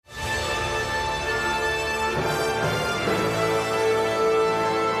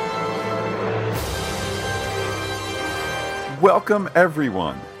Welcome,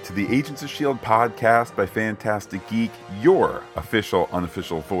 everyone, to the Agents of S.H.I.E.L.D. podcast by Fantastic Geek, your official,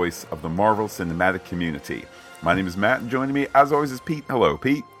 unofficial voice of the Marvel Cinematic Community. My name is Matt, and joining me, as always, is Pete. Hello,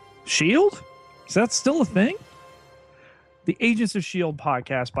 Pete. S.H.I.E.L.D.? Is that still a thing? The Agents of S.H.I.E.L.D.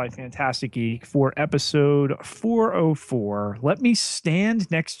 podcast by Fantastic Geek for episode 404, Let Me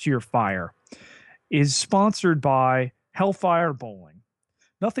Stand Next to Your Fire, is sponsored by Hellfire Bowling.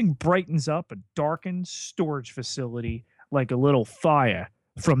 Nothing brightens up a darkened storage facility like a little fire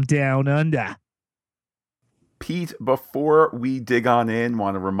from down under. Pete, before we dig on in,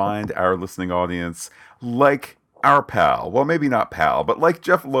 want to remind our listening audience, like our pal, well, maybe not pal, but like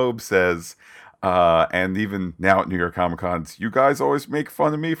Jeff Loeb says, and even now at New York Comic Cons, you guys always make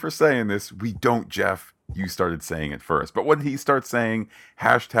fun of me for saying this. We don't, Jeff. You started saying it first. But what did he start saying?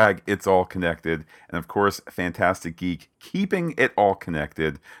 Hashtag it's all connected. And of course, Fantastic Geek keeping it all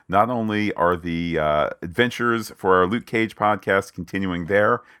connected. Not only are the adventures for our Luke Cage podcast continuing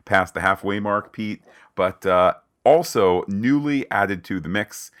there past the halfway mark, Pete, but also newly added to the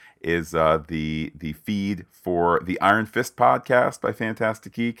mix is the feed for the Iron Fist podcast by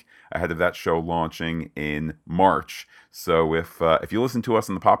Fantastic Geek, ahead of that show launching in March. So if you listen to us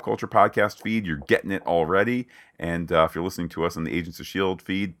on the Pop Culture Podcast feed, you're getting it already. And if you're listening to us on the Agents of S.H.I.E.L.D.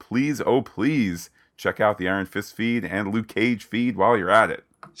 feed, please, oh please, check out the Iron Fist feed and Luke Cage feed while you're at it.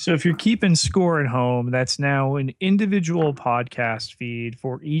 So if you're keeping score at home, that's now an individual podcast feed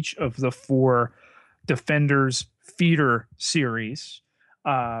for each of the four Defenders feeder series.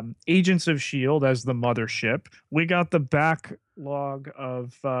 Agents of S.H.I.E.L.D. as the mothership. We got the backlog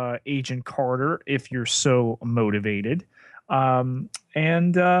of Agent Carter, if you're so motivated. And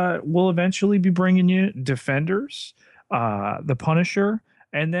we'll eventually be bringing you Defenders, the Punisher,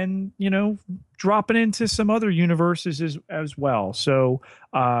 and then, dropping into some other universes as well. So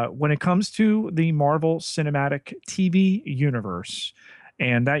when it comes to the Marvel Cinematic TV universe,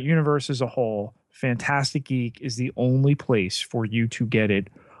 and that universe as a whole, Fantastic Geek is the only place for you to get it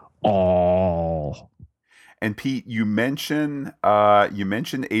all. And Pete, you mentioned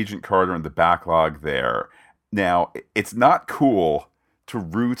Agent Carter and the backlog there. Now, it's not cool to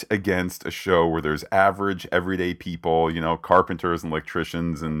root against a show where there's average, everyday people, carpenters and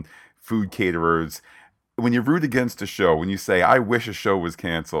electricians and food caterers. When you root against a show, when you say, I wish a show was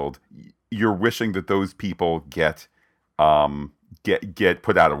canceled, you're wishing that those people get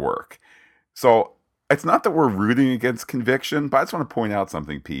put out of work. So it's not that we're rooting against Conviction, but I just want to point out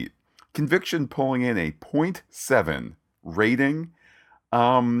something, Pete. Conviction pulling in a 0.7 rating.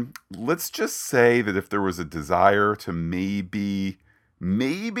 Let's just say that if there was a desire to maybe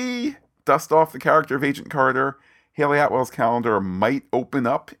dust off the character of Agent Carter, Haley Atwell's calendar might open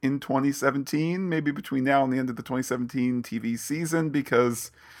up in 2017, maybe between now and the end of the 2017 TV season,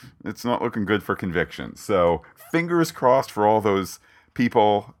 because it's not looking good for Conviction. So fingers crossed for all those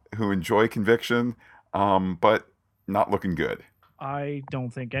people who enjoy Conviction, but not looking good. I don't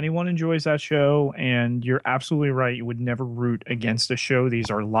think anyone enjoys that show, and you're absolutely right. You would never root against a show.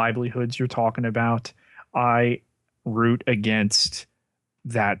 These are livelihoods you're talking about. I root against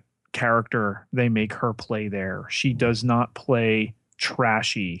that character they make her play there. She does not play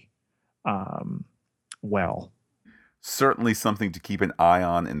trashy well. Certainly something to keep an eye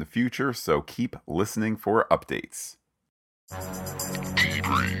on in the future, so keep listening for updates.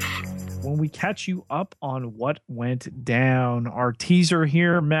 When we catch you up on what went down, our teaser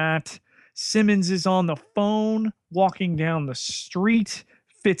here, Matt, Simmons is on the phone walking down the street.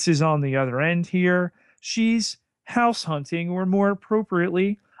 Fitz is on the other end here. She's house hunting, or more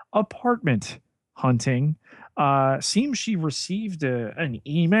appropriately, apartment hunting. Seems she received an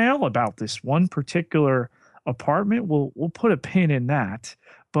email about this one particular apartment. We'll put a pin in that.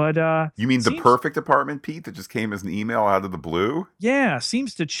 But you mean the perfect apartment, Pete, that just came as an email out of the blue? Yeah,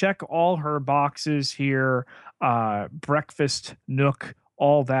 seems to check all her boxes here. Breakfast nook,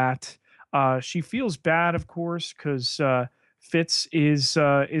 all that. She feels bad, of course, because Fitz is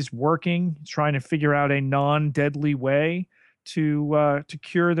working, trying to figure out a non-deadly way to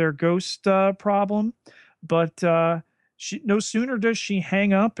cure their ghost problem. But no sooner does she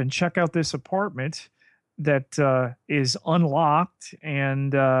hang up and check out this apartment that is unlocked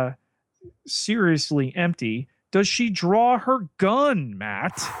and seriously empty, does she draw her gun,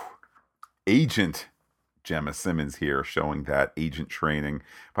 Matt? Agent Gemma Simmons here, showing that agent training.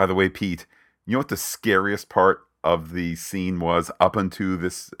 By the way, Pete, you know what the scariest part of the scene was up until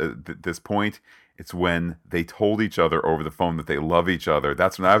this point? It's when they told each other over the phone that they love each other.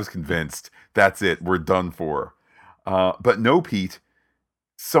 That's when I was convinced, that's it, we're done for. But no, Pete,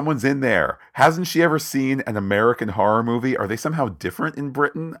 someone's in there. Hasn't she ever seen an American horror movie? Are they somehow different in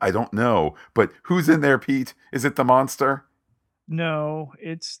Britain? I don't know. But who's in there, Pete? Is it the monster? No,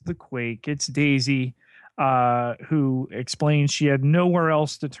 it's the Quake. It's Daisy, who explains she had nowhere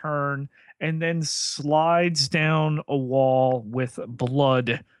else to turn and then slides down a wall with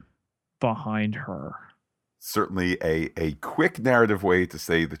blood behind her. Certainly a quick narrative way to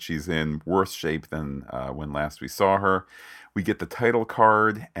say that she's in worse shape than when last we saw her. We get the title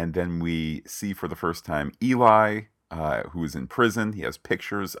card, and then we see for the first time Eli, who is in prison. He has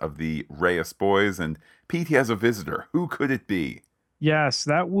pictures of the Reyes boys, and Pete, he has a visitor. Who could it be? Yes,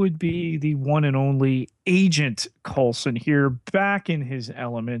 that would be the one and only Agent Coulson here, back in his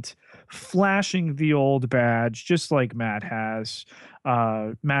element, flashing the old badge, just like Matt has.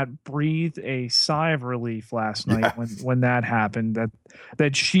 Matt breathed a sigh of relief last night when Yes. that happened.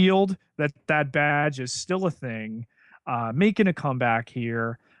 That shield, that badge is still a thing, making a comeback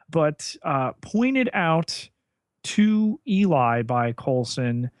here, but pointed out to Eli by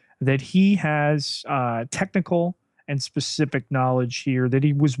Coulson that he has technical and specific knowledge here, that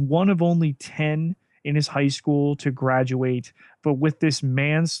he was one of only 10 in his high school to graduate. But with this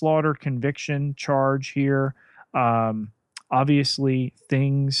manslaughter conviction charge here, um, obviously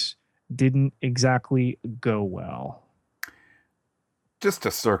things didn't exactly go well. Just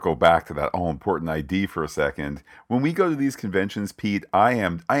to circle back to that all important ID for a second, when we go to these conventions, Pete, I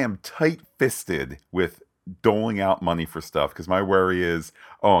am tight fisted with doling out money for stuff because my worry is,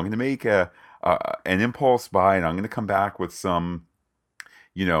 oh, I'm going to make a an impulse buy, and I'm going to come back with some,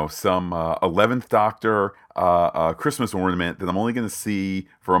 some 11th Doctor Christmas ornament that I'm only going to see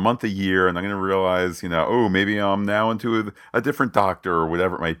for a month a year, and I'm going to realize, oh, maybe I'm now into a different Doctor or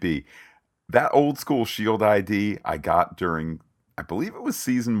whatever it might be. That old school Shield ID I got during, I believe it was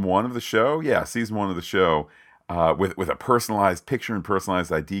season one of the show. Yeah, season one of the show. With a personalized picture and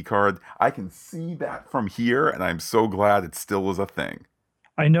personalized ID card. I can see that from here, and I'm so glad it still is a thing.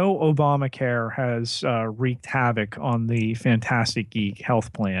 I know Obamacare has wreaked havoc on the Fantastic Geek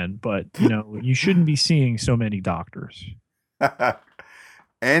health plan, but you shouldn't be seeing so many doctors.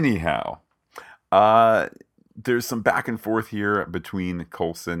 Anyhow, uh, there's some back and forth here between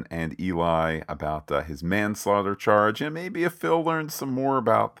Coulson and Eli about his manslaughter charge, and maybe if Phil learns some more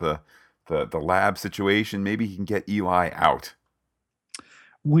about the lab situation, maybe he can get Eli out.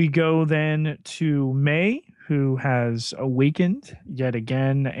 We go then to May, who has awakened yet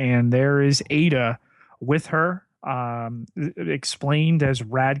again, and there is Ada with her, explained as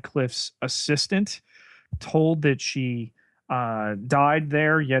Radcliffe's assistant, told that she died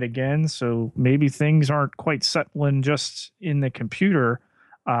there yet again. So maybe things aren't quite settling just in the computer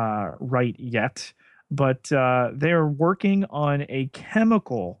right yet. But they're working on a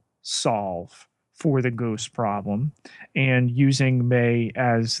chemical solve for the ghost problem and using May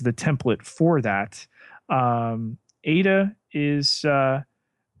as the template for that. Ada is, telling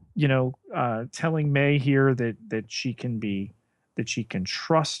May here that she can be, that she can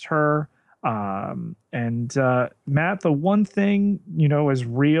trust her. And Matt, the one thing, as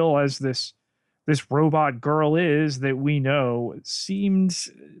real as this robot girl is that we know, seemed,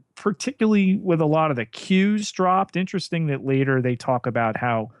 particularly with a lot of the cues dropped. Interesting that later they talk about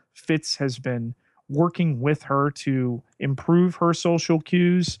how Fitz has been working with her to improve her social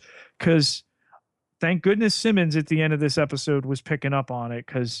cues, because thank goodness Simmons at the end of this episode was picking up on it,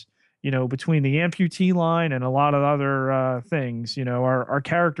 because between the amputee line and a lot of other things, our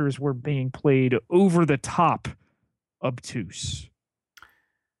characters were being played over the top obtuse.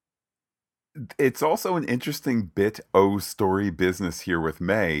 It's also an interesting bit O story business here with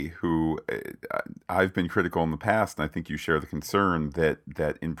May, who I've been critical in the past, and I think you share the concern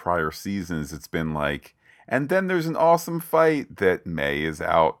that in prior seasons it's been like, and then there's an awesome fight that May is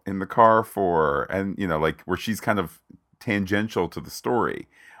out in the car for, and like where she's kind of tangential to the story.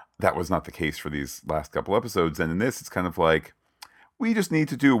 That was not the case for these last couple episodes, and in this it's kind of like, we just need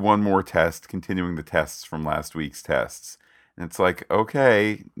to do one more test, continuing the tests from last week's tests. And it's like,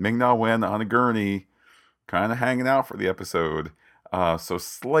 okay, Ming-Na Wen on a gurney, kind of hanging out for the episode. So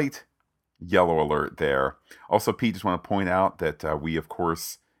slight yellow alert there. Also, Pete, just want to point out that we, of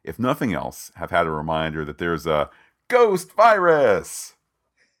course, if nothing else, have had a reminder that there's a ghost virus.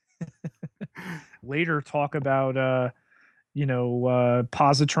 Later talk about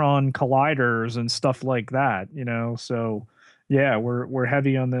positron colliders and stuff like that, so yeah, we're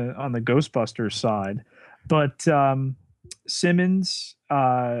heavy on the Ghostbusters side. But Simmons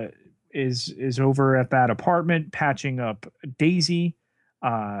is over at that apartment patching up Daisy,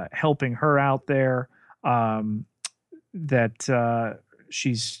 helping her out there. That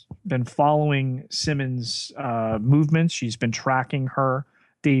she's been following Simmons' movements. She's been tracking her.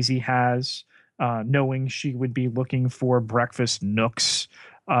 Daisy has, knowing she would be looking for breakfast nooks.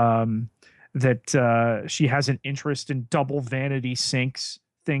 that she has an interest in double vanity sinks,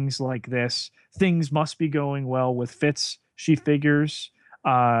 things like this. Things must be going well with Fitz, she figures.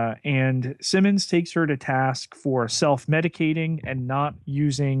 And Simmons takes her to task for self medicating and not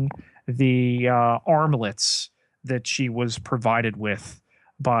using the armlets that she was provided with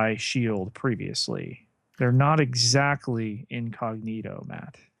by S.H.I.E.L.D. previously. They're not exactly incognito,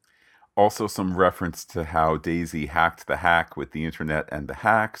 Matt. Also, some reference to how Daisy hacked the hack with the internet and the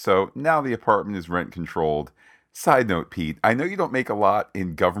hack. So now the apartment is rent controlled. Side note, Pete, I know you don't make a lot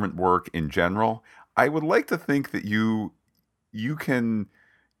in government work in general. I would like to think that you can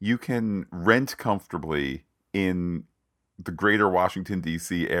you can rent comfortably in the greater Washington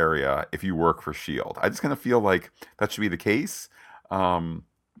D.C. area if you work for Shield. I just kind of feel like that should be the case. Um,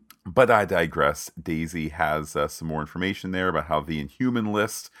 but I digress. Daisy has some more information there about how the Inhuman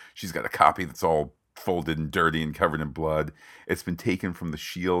list, she's got a copy that's all folded and dirty and covered in blood. It's been taken from the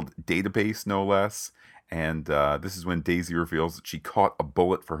SHIELD database, no less. And this is when Daisy reveals that she caught a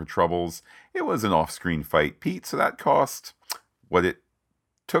bullet for her troubles. It was an off screen fight, Pete, so that cost what it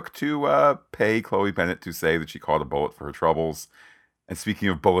took to pay Chloe Bennett to say that she caught a bullet for her troubles. And speaking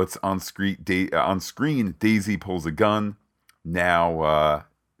of bullets, on screen, Daisy pulls a gun. Now,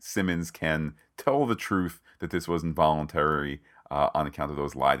 Simmons can tell the truth that this was involuntary on account of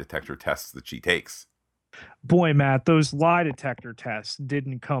those lie detector tests that she takes. Boy, Matt, those lie detector tests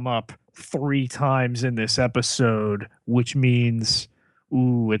didn't come up 3 times in this episode, which means,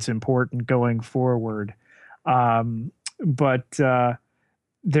 ooh, it's important going forward. But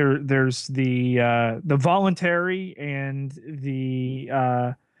there's the voluntary and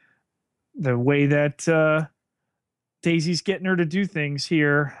the way that Daisy's getting her to do things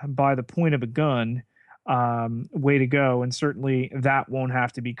here by the point of a gun. Way to go. And certainly that won't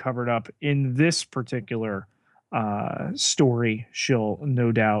have to be covered up in this particular story. She'll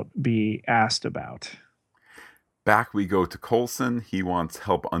no doubt be asked about. Back we go to Coulson. He wants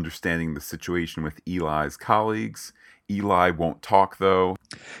help understanding the situation with Eli's colleagues. Eli won't talk, though.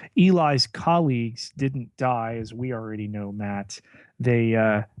 Eli's colleagues didn't die, as we already know, Matt.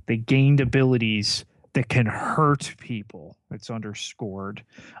 They gained abilities that can hurt people. It's underscored.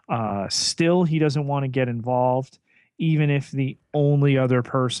 Still, he doesn't want to get involved, even if the only other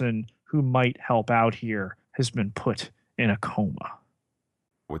person who might help out here has been put in a coma.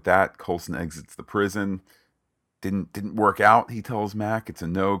 With that, Coulson exits the prison. Didn't work out, he tells Mac. It's a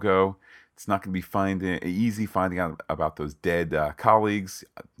no-go. It's not going to be easy finding out about those dead colleagues,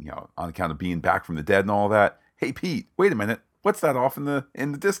 on account of being back from the dead and all that. Hey, Pete, wait a minute. What's that off in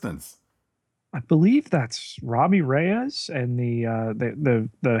the distance? I believe that's Robbie Reyes and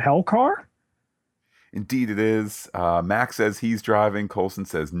the Hell car. Indeed, it is. Mac says he's driving. Coulson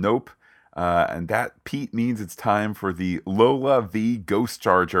says nope. And that, Pete, means it's time for the Lola v. Ghost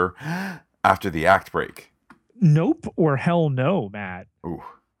Charger after the act break. Nope or hell no, Matt. Ooh.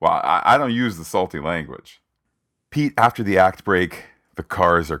 Well, I don't use the salty language. Pete, after the act break, the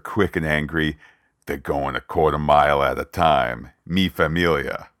cars are quick and angry. They're going a quarter mile at a time. Mi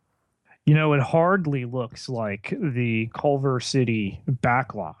familia. It hardly looks like the Culver City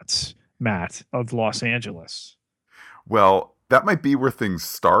backlots, Matt, of Los Angeles. Well, that might be where things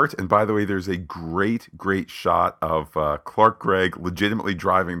start. And by the way, there's a great shot of Clark Gregg legitimately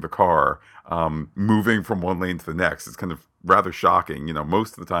driving the car, moving from one lane to the next. It's kind of rather shocking.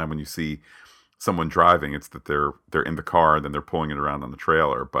 Most of the time when you see someone driving, it's that they're in the car and then they're pulling it around on the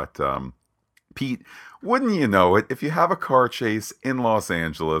trailer. But Pete, wouldn't you know it, if you have a car chase in Los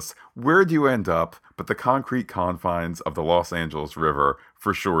Angeles, where do you end up but the concrete confines of the Los Angeles River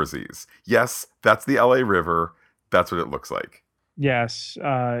for shoresies? Yes, that's the LA River. That's what it looks like. Yes,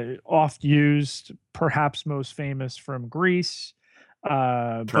 oft used, perhaps most famous from Grease.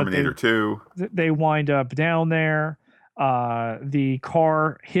 Terminator 2. They wind up down there. The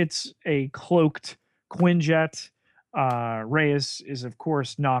car hits a cloaked Quinjet. Reyes is, of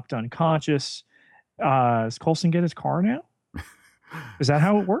course, knocked unconscious. Does Coulson get his car now? Is that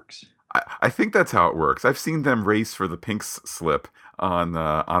how it works? I think that's how it works. I've seen them race for the pink slip on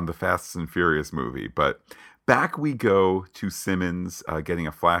the Fast and Furious movie. But back we go to Simmons getting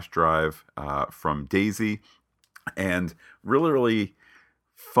a flash drive from Daisy. And really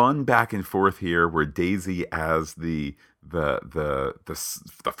fun back and forth here, where Daisy, as the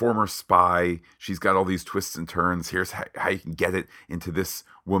former spy, she's got all these twists and turns. Here's how you can get it into this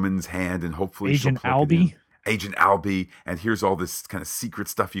woman's hand, and hopefully Agent Albie. Agent Albie, and here's all this kind of secret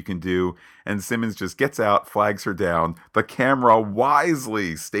stuff you can do. And Simmons just gets out, flags her down. The camera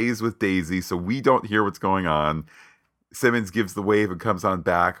wisely stays with Daisy, so we don't hear what's going on. Simmons gives the wave and comes on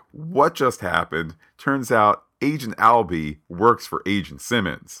back. What just happened? Turns out Agent Albie works for Agent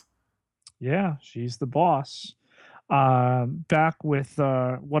Simmons. Yeah, she's the boss. Back with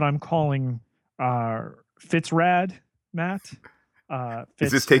what I'm calling uh, Fitzrad, Matt.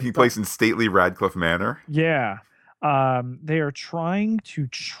 Is this Fitz and taking place in stately Radcliffe Manor? yeah. They are trying to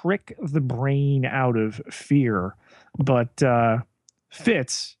trick the brain out of fear, but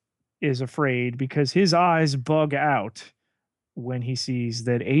Fitz is afraid because his eyes bug out when he sees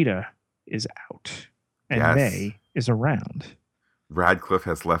that Ada is out and Yes. May is around. Radcliffe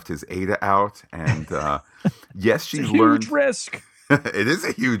has left his Ada out, and yes, It's a she's huge learned. risk. It is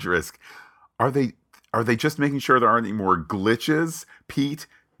a huge risk. Are they are they just making sure there aren't any more glitches? Pete,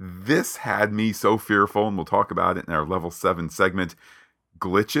 this had me so fearful, and we'll talk about it in our level 7 segment.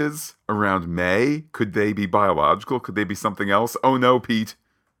 Glitches around May? Could they be biological? Could they be something else? Oh no, Pete.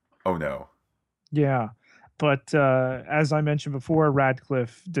 Oh no. Yeah. But as I mentioned before,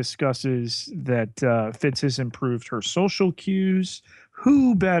 Radcliffe discusses that Fitz has improved her social cues.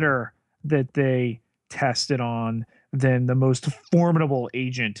 Who better that they tested on than the most formidable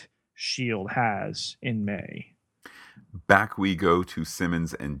agent S.H.I.E.L.D. has in May? Back we go to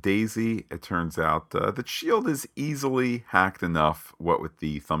Simmons and Daisy. It turns out that S.H.I.E.L.D. is easily hacked enough, what with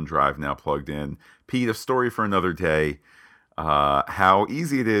the thumb drive now plugged in. Pete, a story for another day. How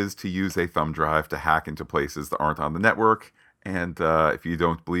easy it is to use a thumb drive to hack into places that aren't on the network. And if you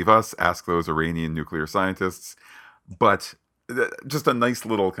don't believe us, ask those Iranian nuclear scientists. But just a nice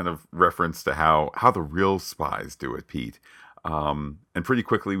little kind of reference to how the real spies do it, Pete. And pretty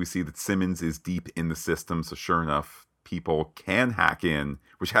quickly we see that Simmons is deep in the system. So sure enough, people can hack in,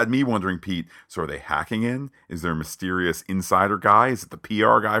 which had me wondering, Pete, so are they hacking in? Is there a mysterious insider guy? Is it the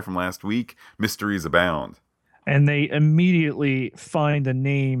PR guy from last week? Mysteries abound. And they immediately find a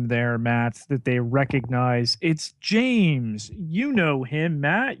name there, Matt, that they recognize. It's James. You know him,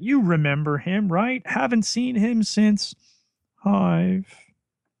 Matt. You remember him, right? Haven't seen him since Hive.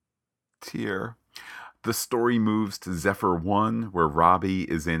 Tier. The story moves to Zephyr 1, where Robbie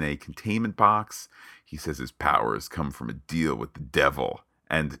is in a containment box. He says his powers come from a deal with the devil.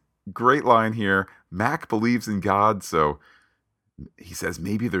 And great line here, Mac believes in God, so he says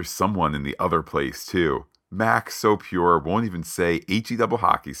maybe there's someone in the other place too. Mac, so pure, won't even say HE double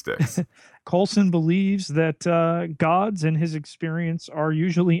hockey sticks. Coulson believes that gods, in his experience, are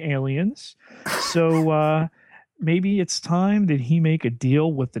usually aliens. So maybe it's time that he make a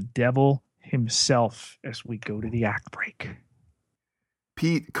deal with the devil himself as we go to the act break.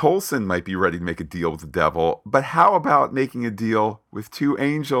 Pete, Coulson might be ready to make a deal with the devil, but how about making a deal with two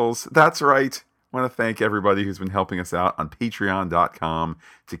angels? That's right. I want to thank everybody who's been helping us out on patreon.com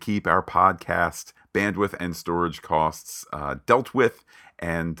to keep our podcast bandwidth and storage costs dealt with.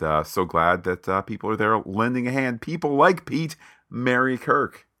 And so glad that people are there lending a hand. People like Pete, Mary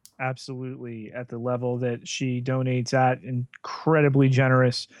Kirk. Absolutely, at the level that she donates at, incredibly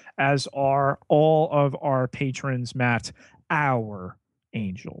generous, as are all of our patrons, Matt, our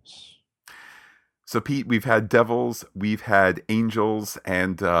angels. So, Pete, we've had devils, we've had angels,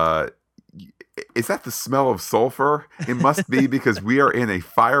 and is that the smell of sulfur? It must be because we are in a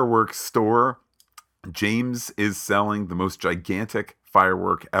fireworks store. James is selling the most gigantic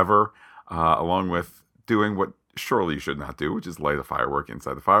firework ever, along with doing what surely you should not do, which is light a firework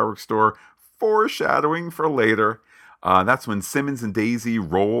inside the fireworks store, foreshadowing for later. That's when Simmons and Daisy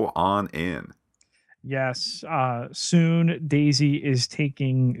roll on in. Yes, soon Daisy is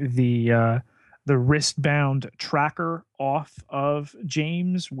taking the wristbound tracker off of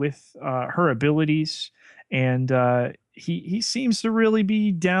James with her abilities, and he seems to really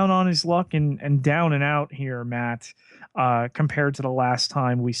be down on his luck and down and out here, Matt. Compared to the last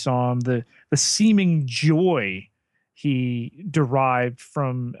time we saw him, the seeming joy he derived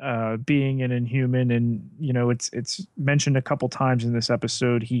from being an Inhuman, and you know it's mentioned a couple times in this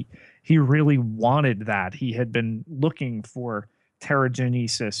episode. He really wanted that. He had been looking for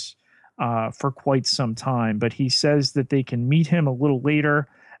Terrigenesis for quite some time, but he says that they can meet him a little later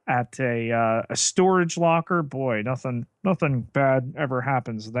at a storage locker. Boy, nothing bad ever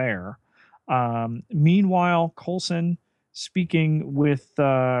happens there. Meanwhile, Coulson, speaking with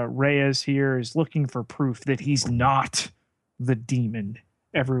Reyes here, is looking for proof that he's not the demon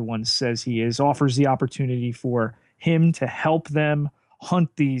everyone says he is. Offers the opportunity for him to help them hunt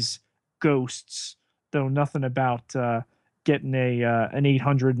these ghosts, though nothing about getting an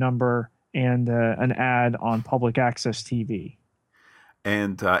 800 number and an ad on public access TV.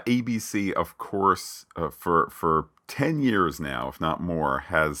 And ABC, of course, for 10 years now, if not more,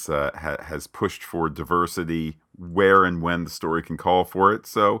 has pushed for diversity where and when the story can call for it.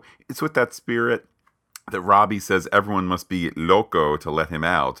 So it's with that spirit that Robbie says everyone must be loco to let him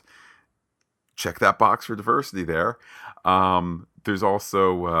out. Check that box for diversity there. there's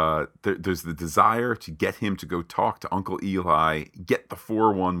also there's the desire to get him to go talk to Uncle Eli, get the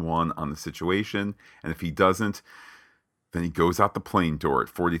 411 on the situation, and if he doesn't, then he goes out the plane door at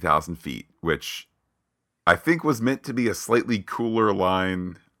 40,000 feet, which I think was meant to be a slightly cooler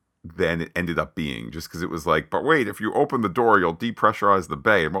line than it ended up being, just because it was like, but wait, if you open the door, you'll depressurize the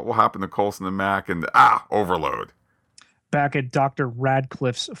bay, and what will happen to Coulson and Mac? And overload. Back at Dr.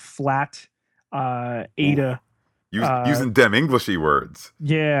 Radcliffe's flat, Ooh, Ada, using them Englishy words.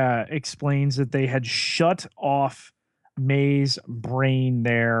 yeah, explains that they had shut off May's brain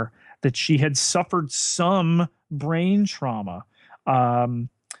there, that she had suffered some brain trauma. And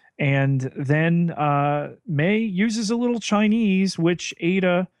then May uses a little Chinese, which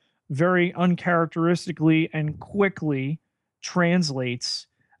Ada very uncharacteristically and quickly translates,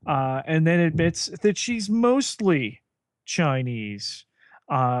 and then admits that she's mostly Chinese.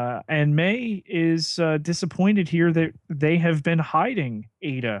 And May is disappointed here that they have been hiding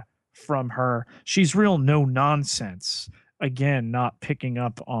Ada from her. She's real no nonsense. Again, not picking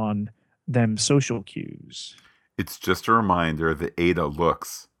up on them social cues. It's just a reminder that Ada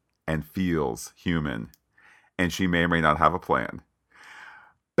looks and feels human, and she may or may not have a plan.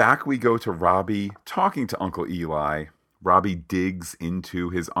 Back we go to Robbie talking to Uncle Eli. Robbie digs into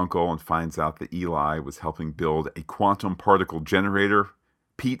his uncle and finds out that Eli was helping build a quantum particle generator.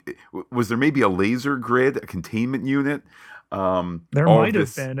 Pete, was there maybe a laser grid, a containment unit? There might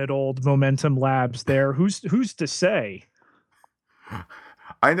have been at old Momentum Labs there. Who's to say?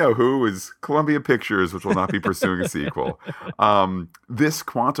 I know who is Columbia Pictures, which will not be pursuing a sequel. This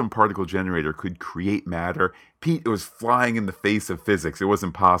quantum particle generator could create matter. Pete, it was flying in the face of physics. It was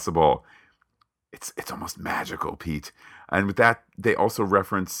impossible. It's almost magical, Pete. And with that, they also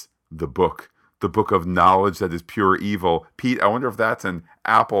reference the book of knowledge that is pure evil. Pete, I wonder if that's an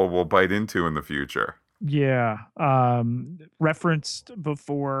Apple will bite into in the future. Yeah, referenced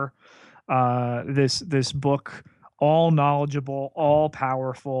before. This book, all knowledgeable, all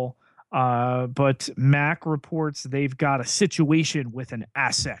powerful. But Mac reports they've got a situation with an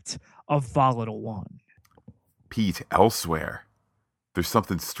asset, a volatile one. Pete, elsewhere, there's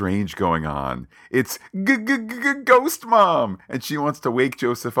something strange going on. It's Ghost Mom, and she wants to wake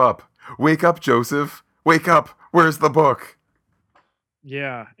Joseph up. Wake up, Joseph. Wake up. Where's the book?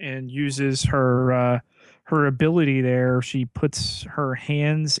 Yeah, and uses her ability there. She puts her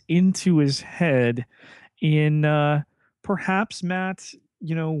hands into his head in perhaps, Matt,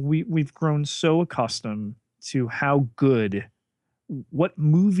 we've grown so accustomed to how good, what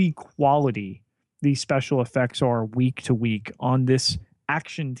movie quality these special effects are week to week on this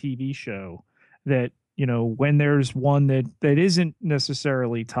action TV show, that when there's one that isn't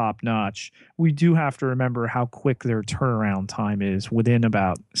necessarily top notch, we do have to remember how quick their turnaround time is, within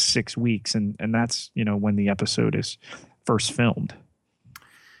about 6 weeks, and that's when the episode is first filmed.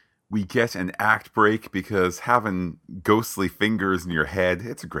 We get an act break because having ghostly fingers in your head,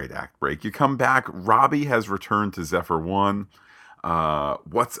 it's a great act break. You come back, Robbie has returned to Zephyr 1.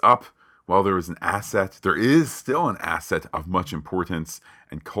 What's up? Well, there is an asset. There is still an asset of much importance,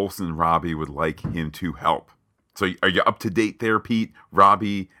 and Coulson and Robbie would like him to help. So are you up to date there, Pete?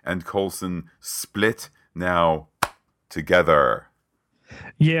 Robbie and Coulson split now together.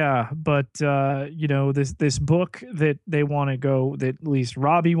 Yeah, but this book that they want to go, that at least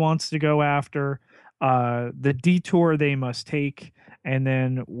Robbie wants to go after, the detour they must take, and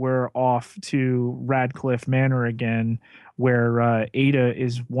then we're off to Radcliffe Manor again, where Ada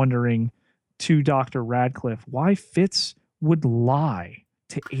is wondering to Dr. Radcliffe why Fitz would lie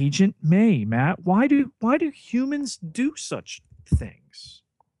to Agent May. Matt, why do humans do such things?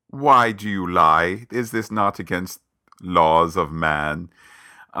 Why do you lie? Is this not against laws of man?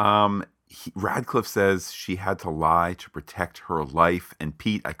 Radcliffe says she had to lie to protect her life. And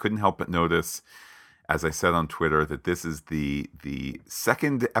Pete, I couldn't help but notice, as I said on Twitter, that this is the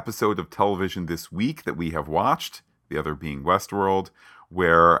second episode of television this week that we have watched, the other being Westworld,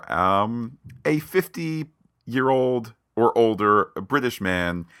 where a 50-year-old or older British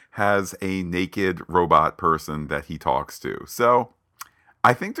man has a naked robot person that he talks to. So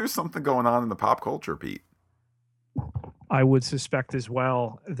I think there's something going on in the pop culture, Pete. I would suspect as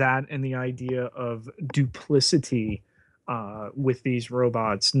well, that and the idea of duplicity with these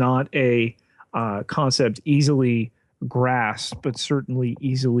robots, not a concept easily grasped, but certainly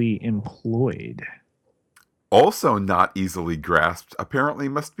easily employed. Also not easily grasped apparently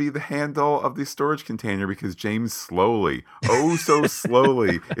must be the handle of the storage container, because James slowly, oh so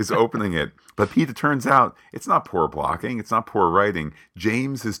slowly, is opening it. But Pete, it turns out it's not poor blocking, it's not poor writing.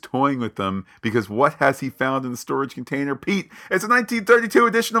 James is toying with them because what has he found in the storage container? Pete, it's a 1932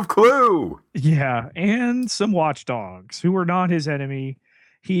 edition of Clue! Yeah, and some watchdogs who were not his enemy.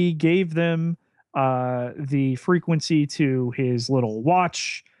 He gave them the frequency to his little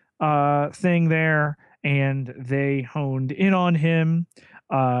watch thing there, and they honed in on him.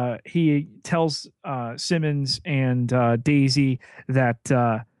 He tells Simmons and Daisy that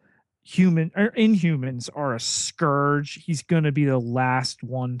Inhumans are a scourge. He's going to be the last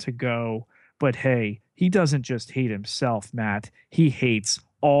one to go. But hey, he doesn't just hate himself, Matt. He hates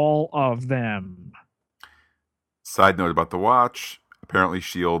all of them. Side note about the watch. Apparently,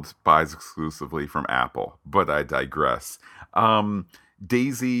 Shield buys exclusively from Apple, but I digress.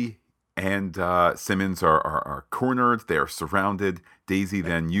 Daisy and Simmons are cornered. They are surrounded. Daisy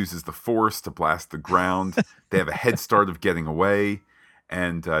then uses the Force to blast the ground. They have a head start of getting away.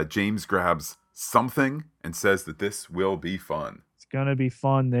 And James grabs something and says that this will be fun. It's going to be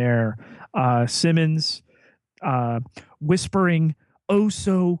fun there. Simmons whispering, oh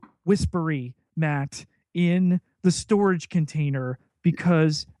so whispery, Matt, in the storage container,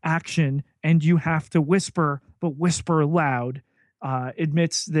 because action and you have to whisper, but whisper loud.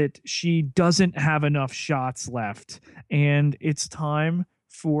 Admits that she doesn't have enough shots left, and it's time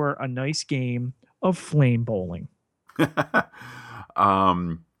for a nice game of flame bowling.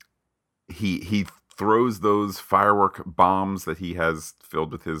 He throws those firework bombs that he has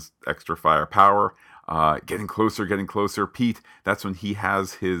filled with his extra firepower. Getting closer. Pete, that's when he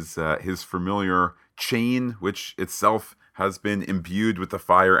has his familiar chain, which itself has been imbued with the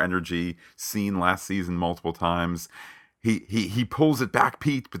fire energy seen last season multiple times. He pulls it back,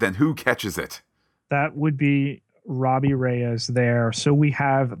 Pete, but then who catches it? That would be Robbie Reyes there. So we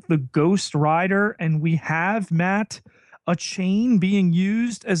have the Ghost Rider, and we have, Matt, a chain being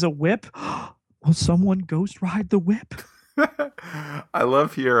used as a whip. Will someone ghost ride the whip? I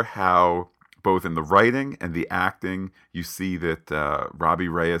love here how both in the writing and the acting, you see that Robbie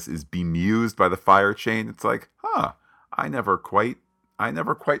Reyes is bemused by the fire chain. It's like, I never quite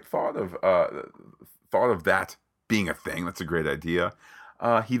thought of that being a thing. That's a great idea.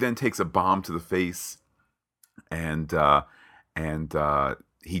 He then takes a bomb to the face, and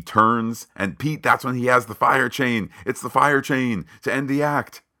he turns, and Pete, that's when he has the fire chain. It's the fire chain to end the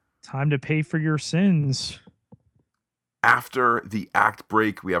act. Time to pay for your sins. After the act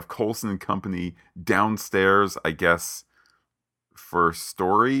break, we have Coulson and company downstairs, I guess, for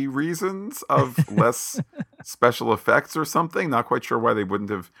story reasons of less special effects or something. Not quite sure why they would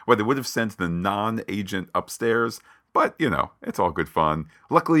have sent the non-agent upstairs, but it's all good fun.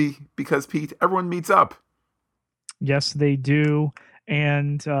 Luckily, because Pete, everyone meets up. Yes, they do.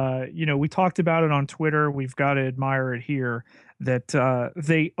 And, we talked about it on Twitter. We've got to admire it here that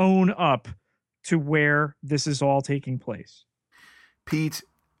they own up to where this is all taking place. Pete,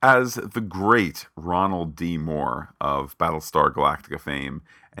 as the great Ronald D. Moore of Battlestar Galactica fame,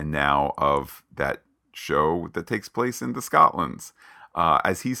 and now of that show that takes place in the Scotlands,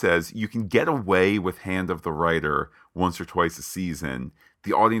 as he says, you can get away with Hand of the Writer once or twice a season.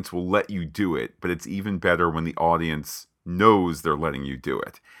 The audience will let you do it, but it's even better when the audience knows they're letting you do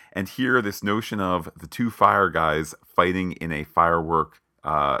it. And here, this notion of the two fire guys fighting in a firework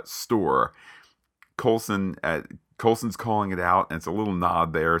store, Coulson's calling it out, and it's a little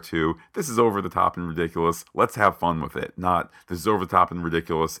nod there to, this is over the top and ridiculous. Let's have fun with it. Not, this is over the top and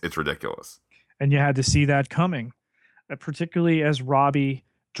ridiculous. It's ridiculous. And you had to see that coming, particularly as Robbie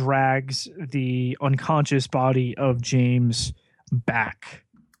drags the unconscious body of James back.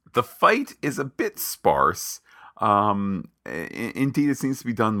 The fight is a bit sparse. Indeed, it seems to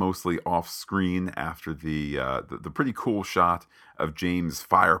be done mostly off screen after the pretty cool shot of James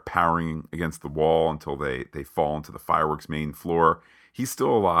fire powering against the wall until they fall into the fireworks main floor. He's still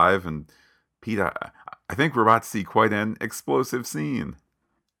alive, and Pete, I think we're about to see quite an explosive scene.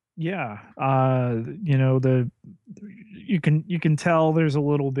 Yeah, you can tell there's a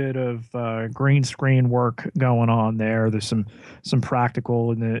little bit of green screen work going on there. There's some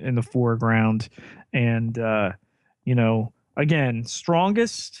practical in the foreground, and again,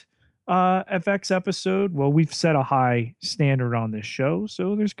 strongest FX episode. Well, we've set a high standard on this show,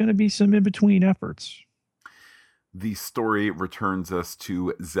 so there's going to be some in between efforts. The story returns us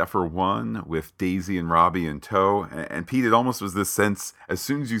to Zephyr 1 with Daisy and Robbie in tow. And Pete, it almost was this sense, as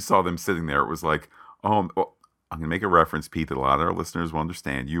soon as you saw them sitting there, it was like, well, I'm going to make a reference, Pete, that a lot of our listeners will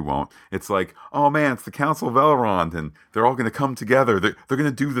understand. You won't. It's like, oh man, it's the Council of Elrond, and they're all going to come together. They're going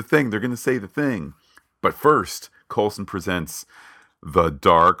to do the thing. They're going to say the thing. But first, Coulson presents The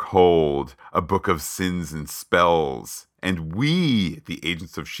Dark Hold, a book of sins and spells. And we, the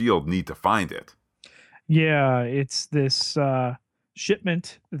Agents of S.H.I.E.L.D., need to find it. Yeah, it's this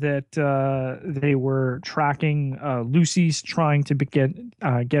shipment that they were tracking. Lucy's trying to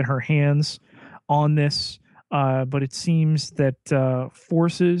get her hands on this, but it seems that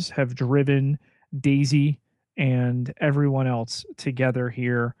forces have driven Daisy and everyone else together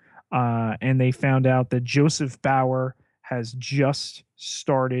here, and they found out that Joseph Bauer has just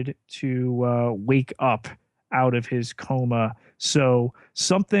started to wake up out of his coma. So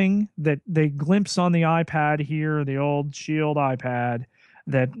something that they glimpse on the iPad here, the old Shield iPad,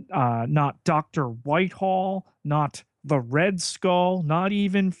 that not Dr. Whitehall, not the Red Skull, not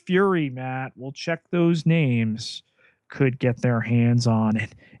even Fury, Matt, we'll check those names, could get their hands on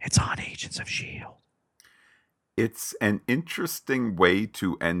it. It's on Agents of S.H.I.E.L.D. It's an interesting way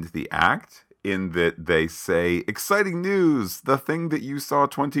to end the act in that they say, exciting news, the thing that you saw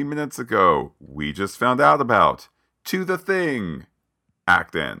 20 minutes ago, we just found out about. To the thing.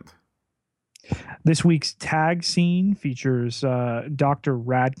 Act end. This week's tag scene features Dr.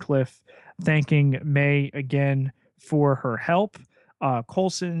 Radcliffe thanking May again for her help.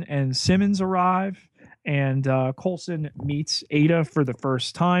 Coulson and Simmons arrive, and Coulson meets Ada for the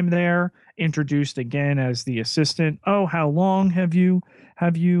first time there, introduced again as the assistant. Oh, how long have you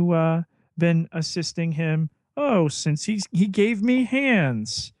been assisting him? Oh, since he gave me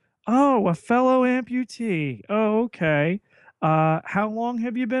hands. Oh, a fellow amputee. Oh, okay. How long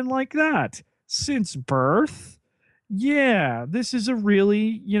have you been like that? Since birth? Yeah, this is a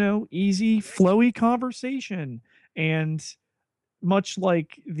really, easy, flowy conversation. And much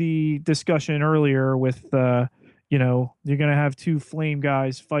like the discussion earlier with you're gonna have two flame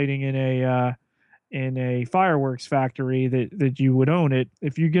guys fighting in a fireworks factory that you would own it.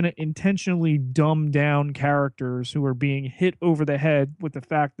 If you're going to intentionally dumb down characters who are being hit over the head with the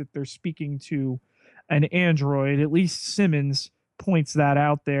fact that they're speaking to an android, at least Simmons points that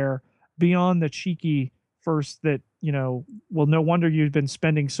out there beyond the cheeky first that, well, no wonder you've been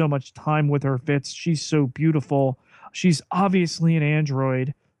spending so much time with her, Fitz. She's so beautiful. She's obviously an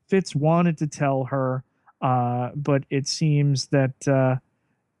android. Fitz wanted to tell her, but it seems that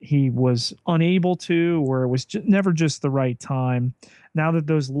he was unable to, or it was never just the right time. Now that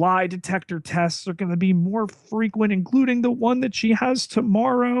those lie detector tests are going to be more frequent, including the one that she has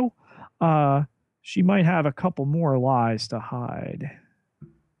tomorrow, she might have a couple more lies to hide.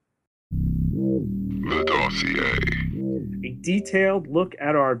 The Dossier. A detailed look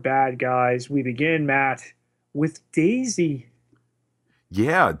at our bad guys. We begin, Matt, with Daisy.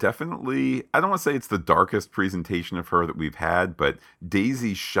 Yeah, definitely. I don't want to say it's the darkest presentation of her that we've had, but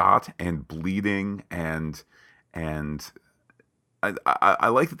Daisy shot and bleeding, and I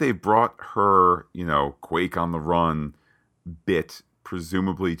like that they brought her, Quake on the Run bit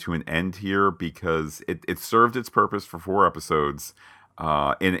presumably to an end here, because it served its purpose for 4 episodes.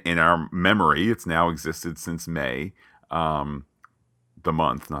 In our memory, it's now existed since May, the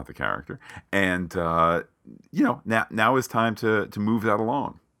month, not the character, and now is time to move that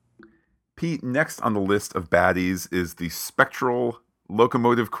along. Pete, next on the list of baddies is the spectral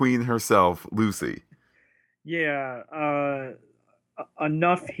locomotive queen herself, Lucy. Yeah,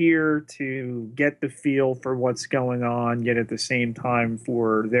 enough here to get the feel for what's going on, yet at the same time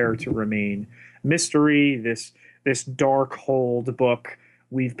for there to remain mystery. This Dark Hold book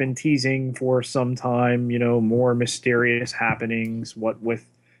we've been teasing for some time, more mysterious happenings, what with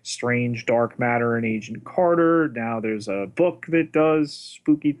strange dark matter and Agent Carter. Now there's a book that does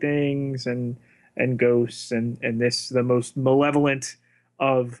spooky things and ghosts, and this the most malevolent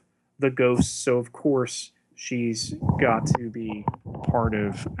of the ghosts. So of course she's got to be part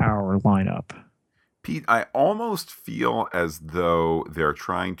of our lineup. Pete, I almost feel as though they're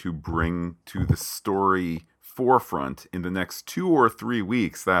trying to bring to the story forefront in the next 2 or 3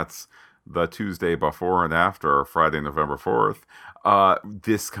 weeks. That's the Tuesday before and after Friday, November 4th.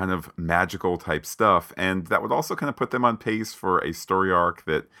 This kind of magical type stuff. And that would also kind of put them on pace for a story arc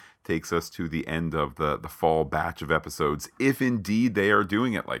that takes us to the end of the fall batch of episodes, if indeed they are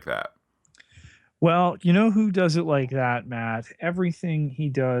doing it like that. Well, you know who does it like that, Matt? Everything he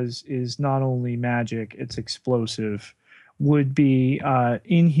does is not only magic, it's explosive. Would be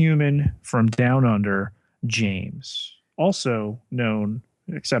Inhuman from Down Under, James. Also known,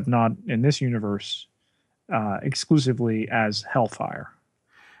 except not in this universe, exclusively as Hellfire.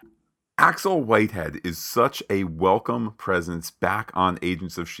 Axel Whitehead is such a welcome presence back on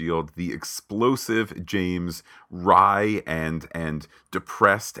Agents of S.H.I.E.L.D. The explosive James, wry and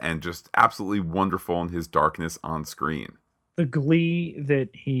depressed and just absolutely wonderful in his darkness on screen. the glee that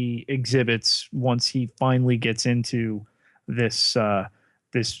he exhibits once he finally gets into this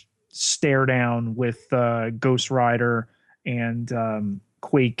stare down with Ghost Rider and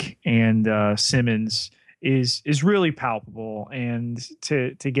Quake and Simmons is really palpable, and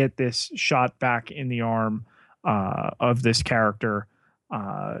to get this shot back in the arm of this character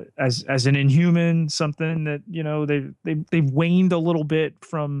as an Inhuman, something that they've waned a little bit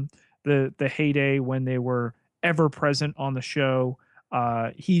from the heyday when they were ever present on the show.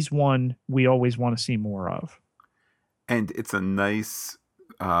 He's one we always want to see more of. And it's a nice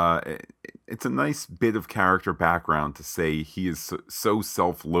bit of character background to say he is so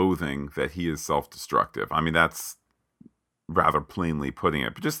self-loathing that he is self-destructive. I mean, that's rather plainly putting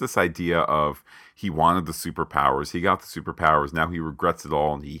it. But just this idea of he wanted the superpowers, he got the superpowers, now he regrets it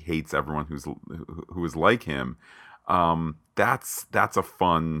all, and he hates everyone who is like him. That's a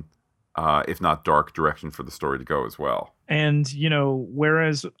fun, if not dark, direction for the story to go as well. And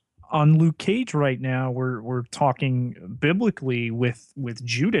whereas on Luke Cage right now, we're talking biblically with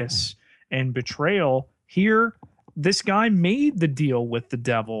Judas and betrayal. Here, this guy made the deal with the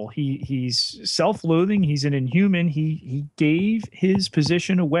devil. He's self-loathing. He's an Inhuman. He gave his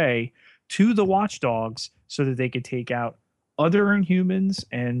position away to the Watchdogs so that they could take out other Inhumans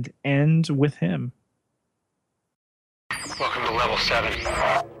and end with him. Welcome to level 7.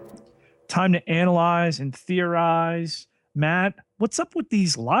 Time to analyze and theorize. Matt, what's up with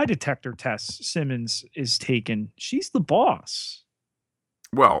these lie detector tests Simmons is taking? She's the boss.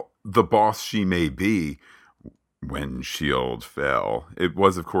 Well, the boss she may be when S.H.I.E.L.D. fell. It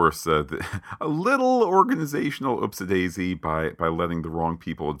was, of course, a little organizational oopsie-daisy by letting the wrong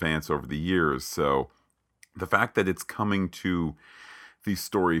people advance over the years. So the fact that it's coming to the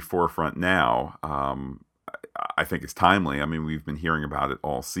story forefront now, I think is timely. I mean, we've been hearing about it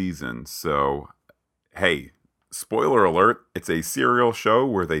all season. So, hey, spoiler alert, it's a serial show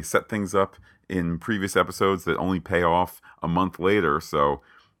where they set things up in previous episodes that only pay off a month later. So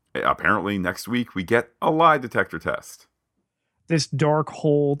apparently next week we get a lie detector test. This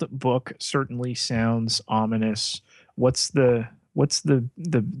Darkhold book certainly sounds ominous. What's the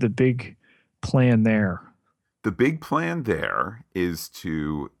big plan there? The big plan there is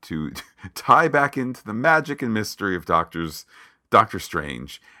to tie back into the magic and mystery of Doctor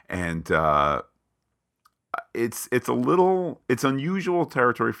Strange, and it's unusual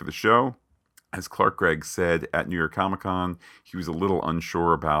territory for the show. As Clark Gregg said at New York Comic Con, he was a little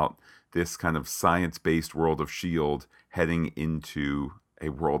unsure about this kind of science-based world of S.H.I.E.L.D. heading into a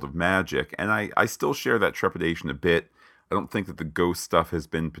world of magic. And I still share that trepidation a bit. I don't think that the ghost stuff has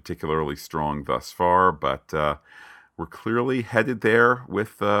been particularly strong thus far, but we're clearly headed there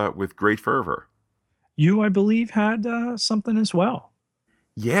with great fervor. You, I believe, had something as well.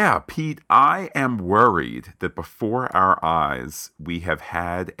 Yeah, Pete, I am worried that before our eyes we have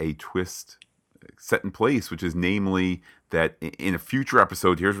had a twist set in place, which is namely that in a future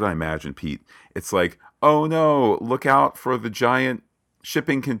episode, here's what I imagine, Pete. It's like, oh no, look out for the giant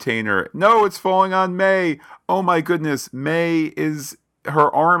shipping container. No, it's falling on May. Oh my goodness,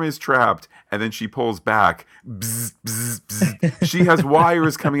 her arm is trapped. And then she pulls back. Bzz, bzz, bzz. She has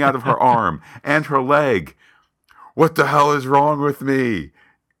wires coming out of her arm and her leg. What the hell is wrong with me?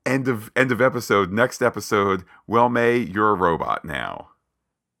 End of episode. Next episode. Well, May, you're a robot now.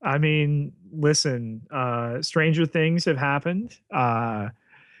 I mean, listen, stranger things have happened.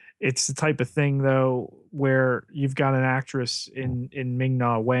 It's the type of thing, though, where you've got an actress in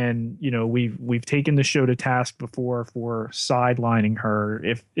Ming-Na Wen. We've taken the show to task before for sidelining her.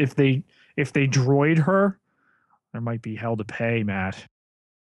 If they droid her, there might be hell to pay, Matt.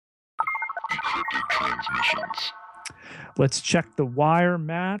 Encrypted transmissions. Let's check the wire,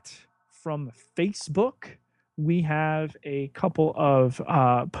 Matt, from Facebook. We have a couple of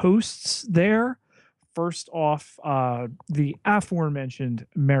posts there. First off, the aforementioned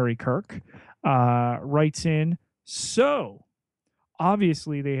Mary Kirk writes in, so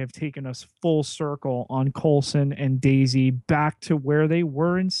obviously they have taken us full circle on Coulson and Daisy back to where they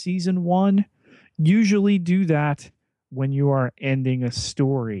were in season 1. Usually do that when you are ending a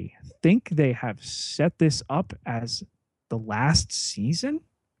story. Think they have set this up as the last season?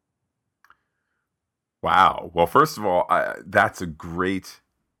 Wow. Well, first of all, that's a great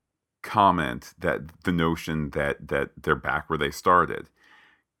comment, that the notion that they're back where they started.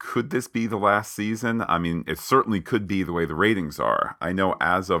 Could this be the last season? I mean, it certainly could be the way the ratings are. I know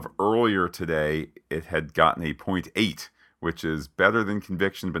as of earlier today, it had gotten a 0.8, which is better than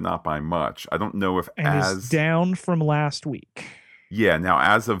Conviction, but not by much. I don't know if is down from last week. Yeah. Now,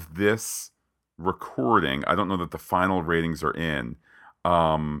 as of this recording, I don't know that the final ratings are in.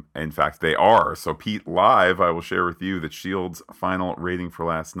 In fact, they are. So, Pete, live, I will share with you that Shield's final rating for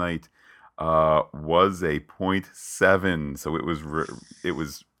last night was a 0.7. So it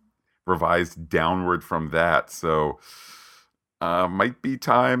was revised downward from that. So, might be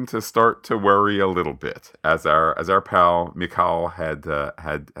time to start to worry a little bit, as our pal Mikhail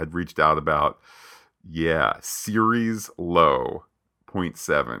had reached out about. Yeah, series low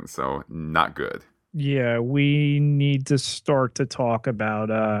 0.7. So not good. Yeah, we need to start to talk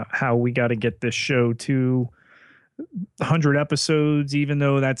about how we got to get this show to 100 episodes, even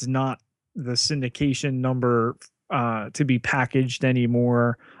though that's not the syndication number to be packaged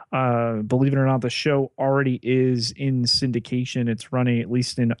anymore. Believe it or not, the show already is in syndication. It's running, at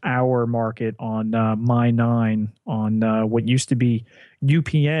least in our market, on My9 on what used to be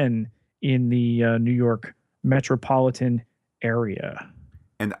UPN in the New York metropolitan area.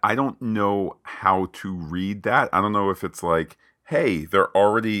 And I don't know how to read that. I don't know if it's like, hey, they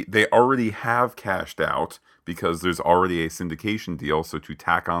already have cashed out because there's already a syndication deal. So to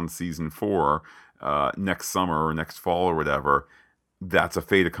tack on season 4 next summer or next fall or whatever, that's a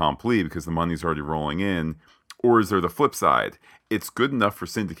fait accompli because the money's already rolling in. Or is there the flip side? It's good enough for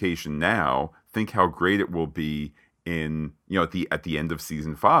syndication now. Think how great it will be in, at the end of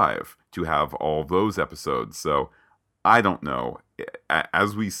season 5 to have all those episodes. So I don't know.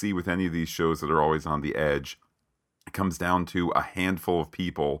 As we see with any of these shows that are always on the edge, it comes down to a handful of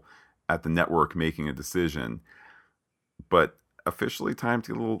people at the network making a decision. But officially, time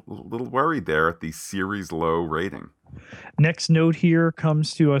to get a little worried there at the series low rating. Next note here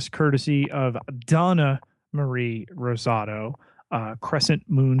comes to us courtesy of Donna Marie Rosado, Crescent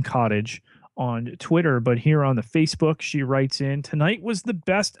Moon Cottage on Twitter. But here on the Facebook, she writes in, "Tonight was the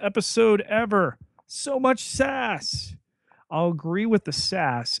best episode ever. So much sass." I'll agree with the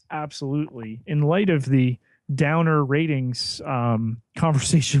sass, absolutely. In light of the downer ratings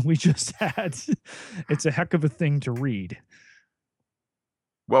conversation we just had, it's a heck of a thing to read.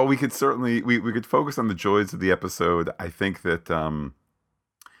 Well, we could certainly we could focus on the joys of the episode. I think that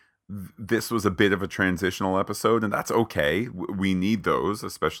this was a bit of a transitional episode, and that's okay. We need those,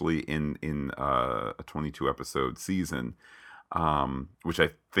 especially in a 22 episode season. Which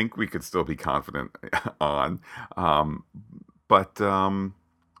I think we could still be confident on.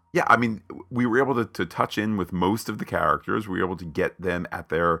 Yeah, I mean, we were able to touch in with most of the characters. We were able to get them at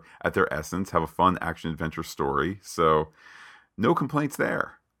their essence, have a fun action-adventure story. So no complaints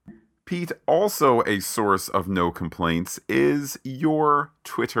there. Pete, also a source of no complaints is your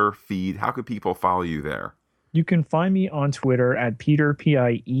Twitter feed. How could people follow you there? You can find me on Twitter at Peter,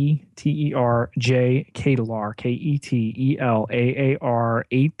 Pieter J Ketelaar, Ketelaar,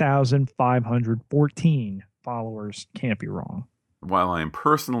 8,514 followers. Can't be wrong. While I am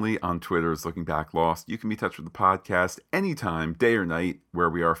personally on Twitter as Looking Back Lost, you can be in touch with the podcast anytime, day or night, where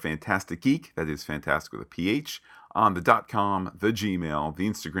we are Fantastic Geek. That is fantastic with a PH. On the .com, the Gmail, the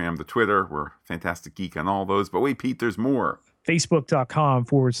Instagram, the Twitter. We're Fantastic Geek on all those. But wait, Pete, there's more.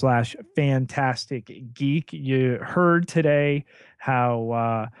 Facebook.com/Fantastic Geek. You heard today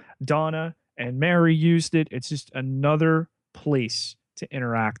how Donna and Mary used it. It's just another place to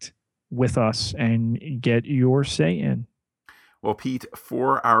interact with us and get your say in. Well, Pete,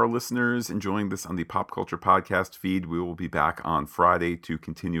 for our listeners enjoying this on the Pop Culture Podcast feed, we will be back on Friday to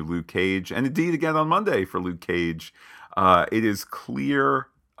continue Luke Cage, and indeed again on Monday for Luke Cage. It is clear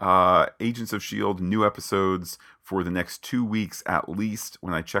Agents of S.H.I.E.L.D. new episodes for the next 2 weeks at least.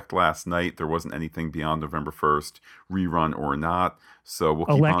 When I checked last night, there wasn't anything beyond November 1st, rerun or not. So we'll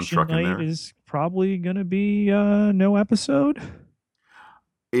keep on trucking there. Election night is probably going to be no episode.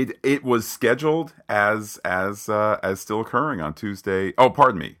 It was scheduled as still occurring on Tuesday. Oh,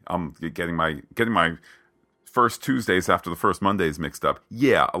 pardon me. I'm getting my first Tuesdays after the first Mondays mixed up.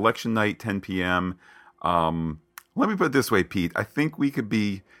 Yeah, election night, 10 p.m. Let me put it this way, Pete. I think we could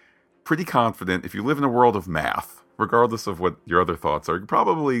be pretty confident if you live in a world of math, regardless of what your other thoughts are, you could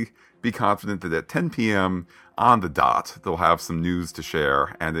probably be confident that at 10 p.m. on the dot, they'll have some news to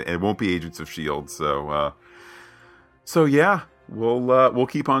share, and it won't be Agents of S.H.I.E.L.D. So yeah. We'll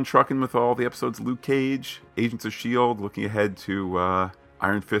keep on trucking with all the episodes of Luke Cage, Agents of S.H.I.E.L.D., looking ahead to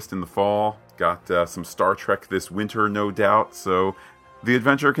Iron Fist in the fall. Got some Star Trek this winter, no doubt. So the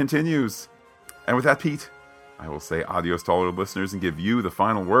adventure continues. And with that, Pete, I will say adios to all our listeners and give you the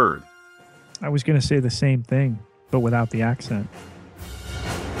final word. I was going to say the same thing, but without the accent.